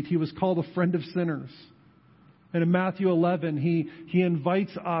disciples' feet. He was called a friend of sinners. And in Matthew 11, He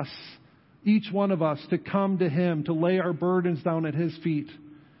invites us, each one of us, to come to Him, to lay our burdens down at His feet.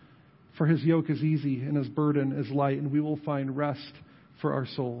 For His yoke is easy and His burden is light, and we will find rest for our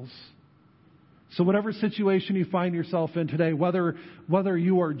souls. So whatever situation you find yourself in today, whether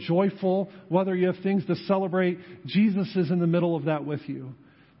you are joyful, whether you have things to celebrate, Jesus is in the middle of that with you.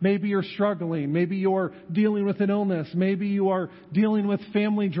 Maybe you're struggling. Maybe you're dealing with an illness. Maybe you are dealing with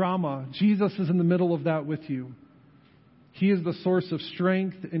family drama. Jesus is in the middle of that with you. He is the source of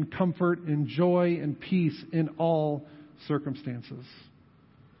strength and comfort and joy and peace in all circumstances.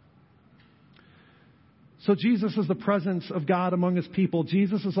 So Jesus is the presence of God among His people.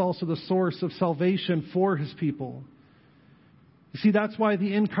 Jesus is also the source of salvation for His people. You see, that's why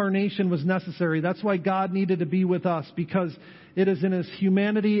the incarnation was necessary. That's why God needed to be with us, because it is in His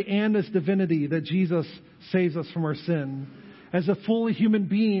humanity and His divinity that Jesus saves us from our sin. As a fully human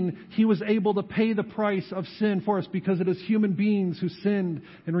being, He was able to pay the price of sin for us, because it is human beings who sinned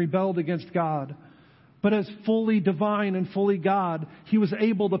and rebelled against God. But as fully divine and fully God, He was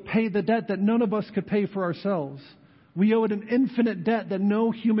able to pay the debt that none of us could pay for ourselves. We owed an infinite debt that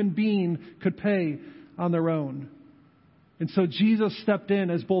no human being could pay on their own. And so Jesus stepped in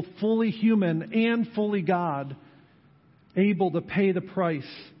as both fully human and fully God, able to pay the price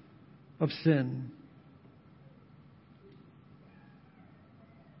of sin.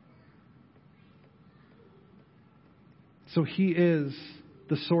 So He is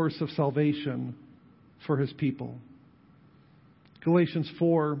the source of salvation for His people. Galatians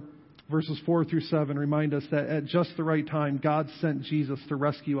 4, verses 4 through 7 remind us that at just the right time, God sent Jesus to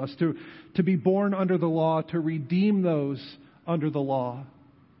rescue us, to be born under the law, to redeem those under the law,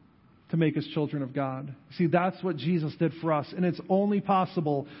 to make us children of God. See, that's what Jesus did for us, and it's only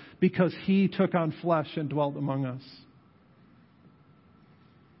possible because He took on flesh and dwelt among us.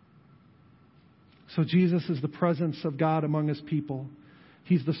 So Jesus is the presence of God among his people.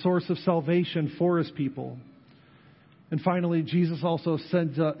 He's the source of salvation for his people. And finally, Jesus also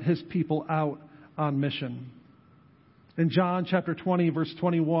sends his people out on mission. In John chapter 20, verse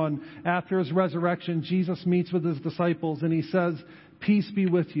 21, after his resurrection, Jesus meets with his disciples and he says, "Peace be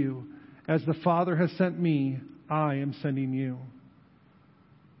with you. As the Father has sent me, I am sending you."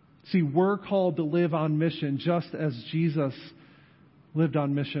 See, we're called to live on mission just as Jesus lived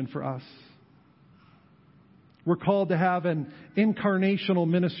on mission for us. We're called to have an incarnational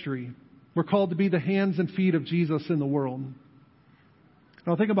ministry. We're called to be the hands and feet of Jesus in the world.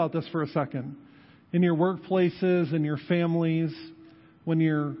 Now think about this for a second. In your workplaces, in your families, when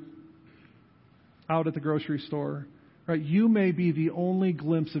you're out at the grocery store, right? You may be the only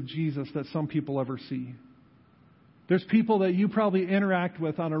glimpse of Jesus that some people ever see. There's people that you probably interact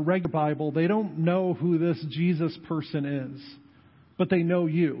with on a regular Bible. They don't know who this Jesus person is, but they know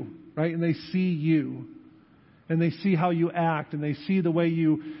you, right? And they see you. And they see how you act, and they see the way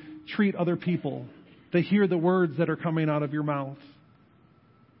you treat other people. They hear the words that are coming out of your mouth.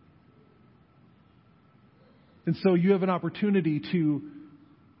 And so you have an opportunity to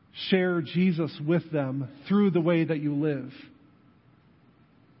share Jesus with them through the way that you live.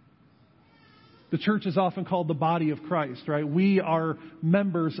 The church is often called the body of Christ, right? We are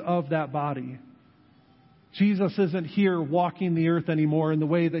members of that body. Jesus isn't here walking the earth anymore in the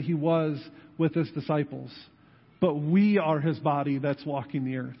way that he was with his disciples. But we are his body that's walking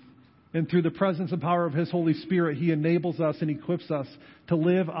the earth. And through the presence and power of his Holy Spirit, he enables us and equips us to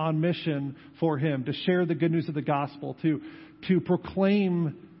live on mission for him, to share the good news of the gospel, to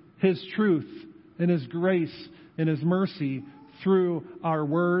proclaim his truth and his grace and his mercy through our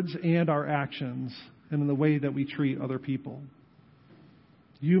words and our actions and in the way that we treat other people.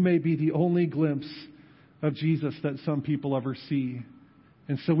 You may be the only glimpse of Jesus that some people ever see.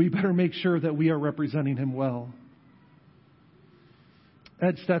 And so we better make sure that we are representing him well.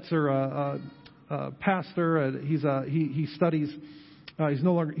 Ed Stetzer, a pastor, he studies. He's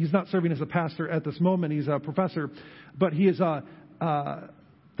not serving as a pastor at this moment. He's a professor, but he does a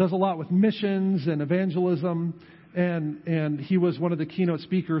lot with missions and evangelism. And he was one of the keynote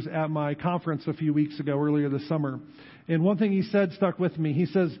speakers at my conference a few weeks ago, earlier this summer. And one thing he said stuck with me. He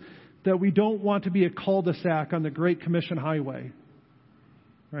says that we don't want to be a cul-de-sac on the Great Commission highway,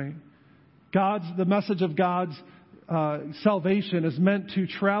 right? The message of God's salvation is meant to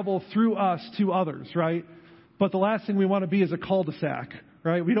travel through us to others, right? But the last thing we want to be is a cul-de-sac,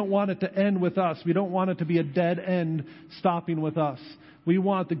 right? We don't want it to end with us. We don't want it to be a dead end stopping with us. We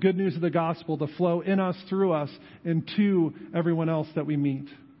want the good news of the gospel to flow in us, through us, and to everyone else that we meet.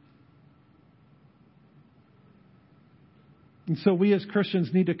 And so we as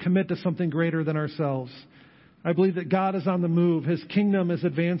Christians need to commit to something greater than ourselves. I believe that God is on the move. His kingdom is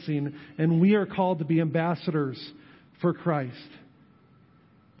advancing, and we are called to be ambassadors for Christ.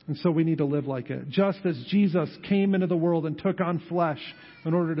 And so we need to live like it. Just as Jesus came into the world and took on flesh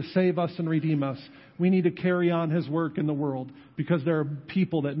in order to save us and redeem us, we need to carry on his work in the world because there are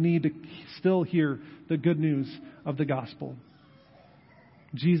people that need to still hear the good news of the gospel.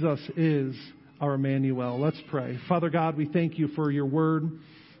 Jesus is our Immanuel. Let's pray. Father God, we thank you for your word.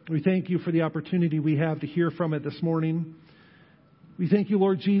 We thank you for the opportunity we have to hear from it this morning. We thank you,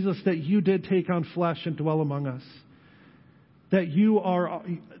 Lord Jesus, that you did take on flesh and dwell among us. That you are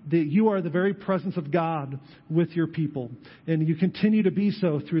the very presence of God with your people. And you continue to be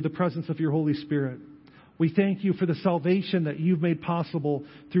so through the presence of your Holy Spirit. We thank you for the salvation that you've made possible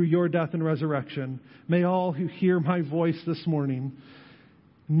through your death and resurrection. May all who hear my voice this morning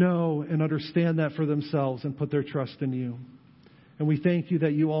know and understand that for themselves and put their trust in you. And we thank you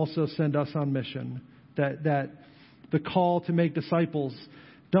that you also send us on mission. That the call to make disciples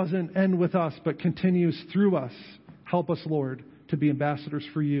doesn't end with us, but continues through us. Help us, Lord, to be ambassadors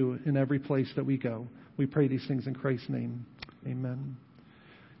for you in every place that we go. We pray these things in Christ's name. Amen.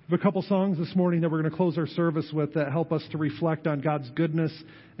 We have a couple songs this morning that we're going to close our service with that help us to reflect on God's goodness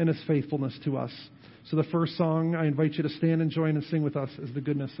and his faithfulness to us. So the first song, I invite you to stand and join and sing with us, is The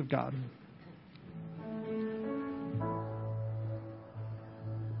Goodness of God.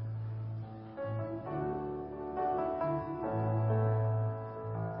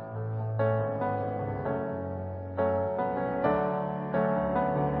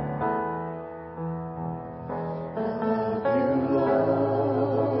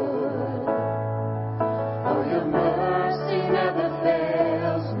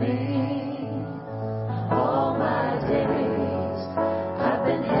 All my days I've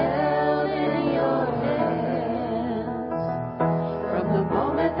been held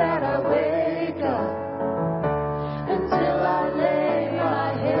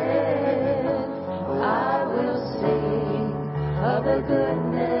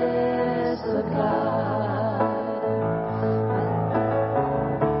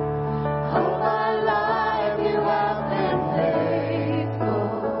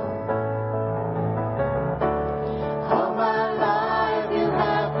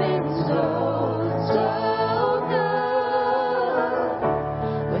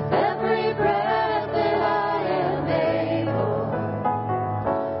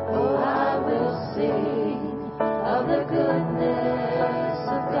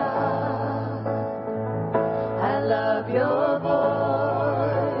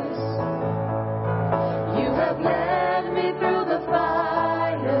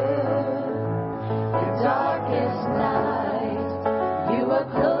You're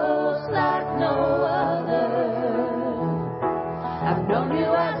close like no other. I've known you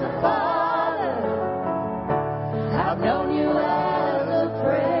as a father. I've known you as a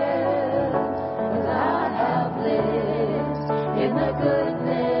friend. And I have lived in the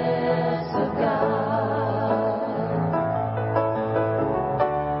goodness of God.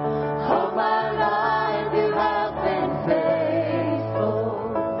 All my life you have been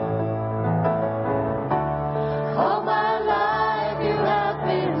faithful. All my life you have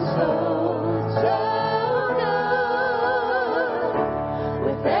been so, so good.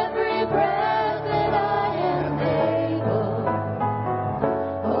 With every breath that I am able,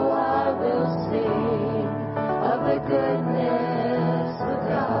 oh, I will sing of the goodness of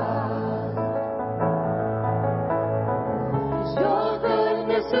God. 'Cause your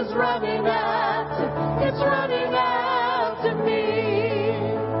goodness is running after, it's running after me.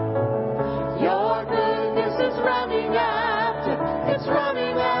 Your goodness is running after, it's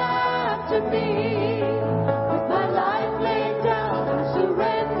running after me. With my life laid down, I'm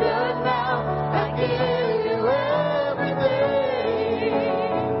surrendered now. I give you everything.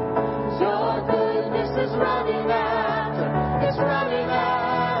 Your goodness is running after, it's running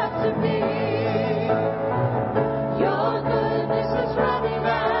after me. Your goodness is running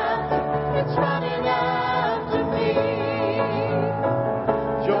after, it's running after me.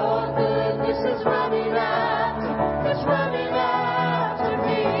 Your goodness is running after, it's running after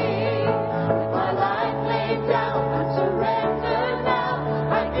me. With my life laid down, I'm surrendered now.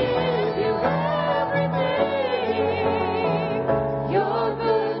 I give you everything. Your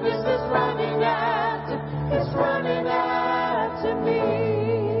goodness is running after, it's running after me.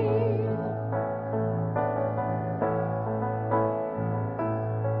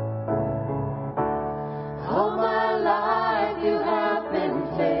 All my life you have been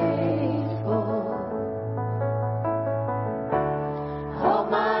faithful. All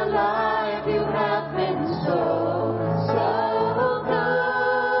my life you have been so, so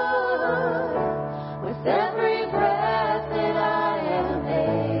good. With every breath that I am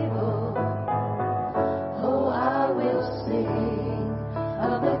able, oh, I will sing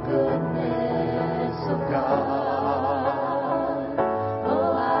of the goodness of God.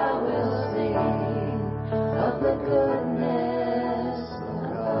 Oh, I will sing of the goodness of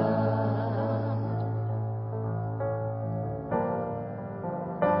God.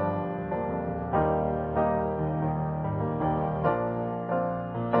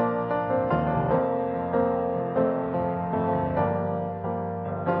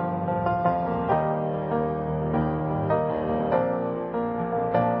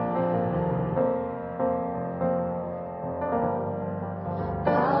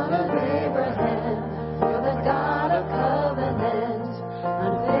 God of Abraham, you're the God of covenants,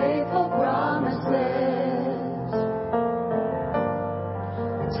 unfaithful promises.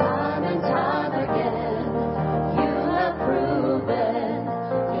 Time and time again, you have proven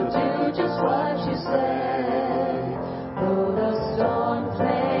you'll do just what you say. Though the storms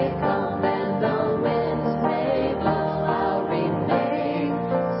may come and the winds may blow, I'll remain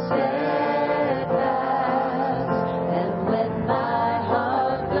steadfast. And when my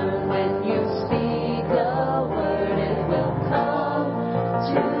heart burns, when you speak a word, it will come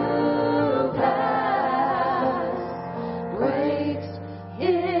to pass. Great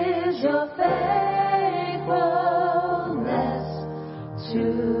is your faithfulness to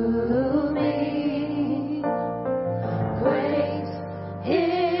me. Great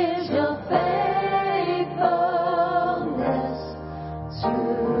is your faithfulness to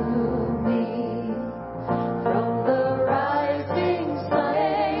me. From the rising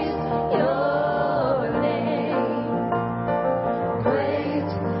sun, your name. Great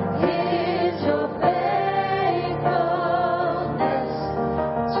is your faithfulness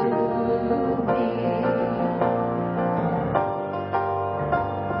to me.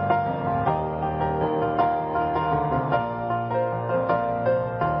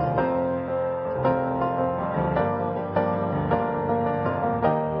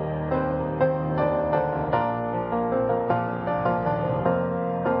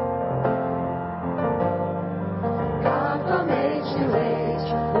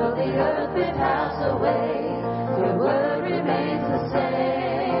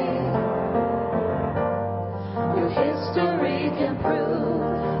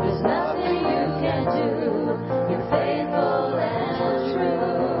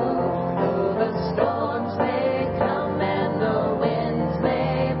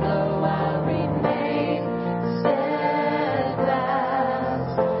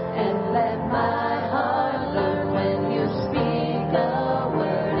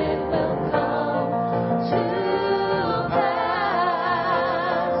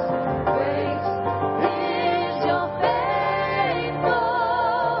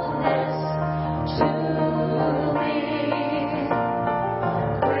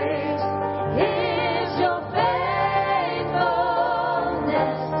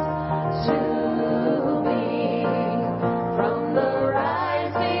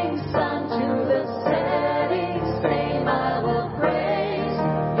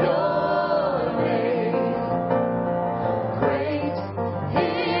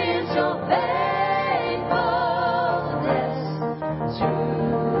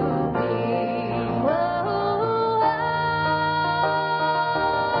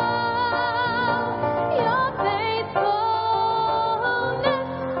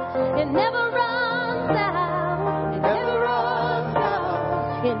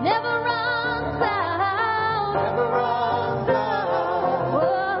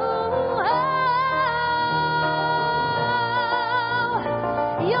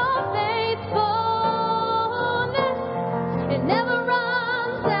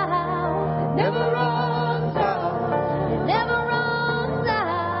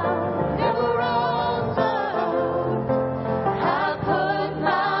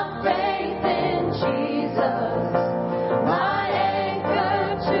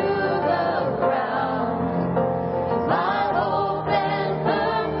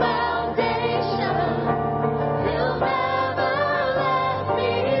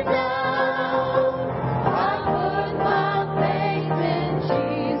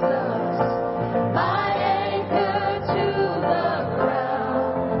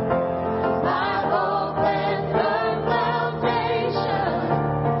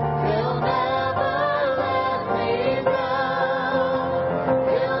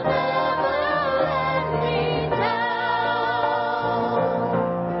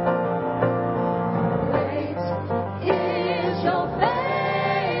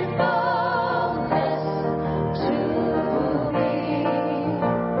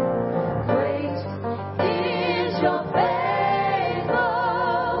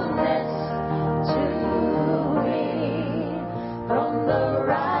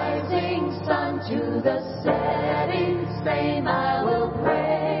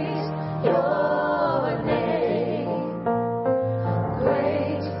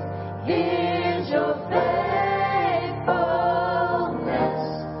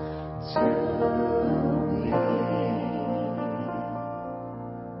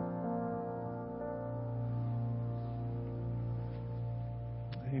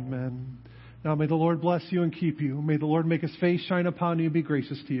 Amen. Now may the Lord bless you and keep you. May the Lord make his face shine upon you and be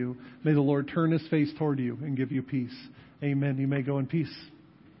gracious to you. May the Lord turn his face toward you and give you peace. Amen. You may go in peace.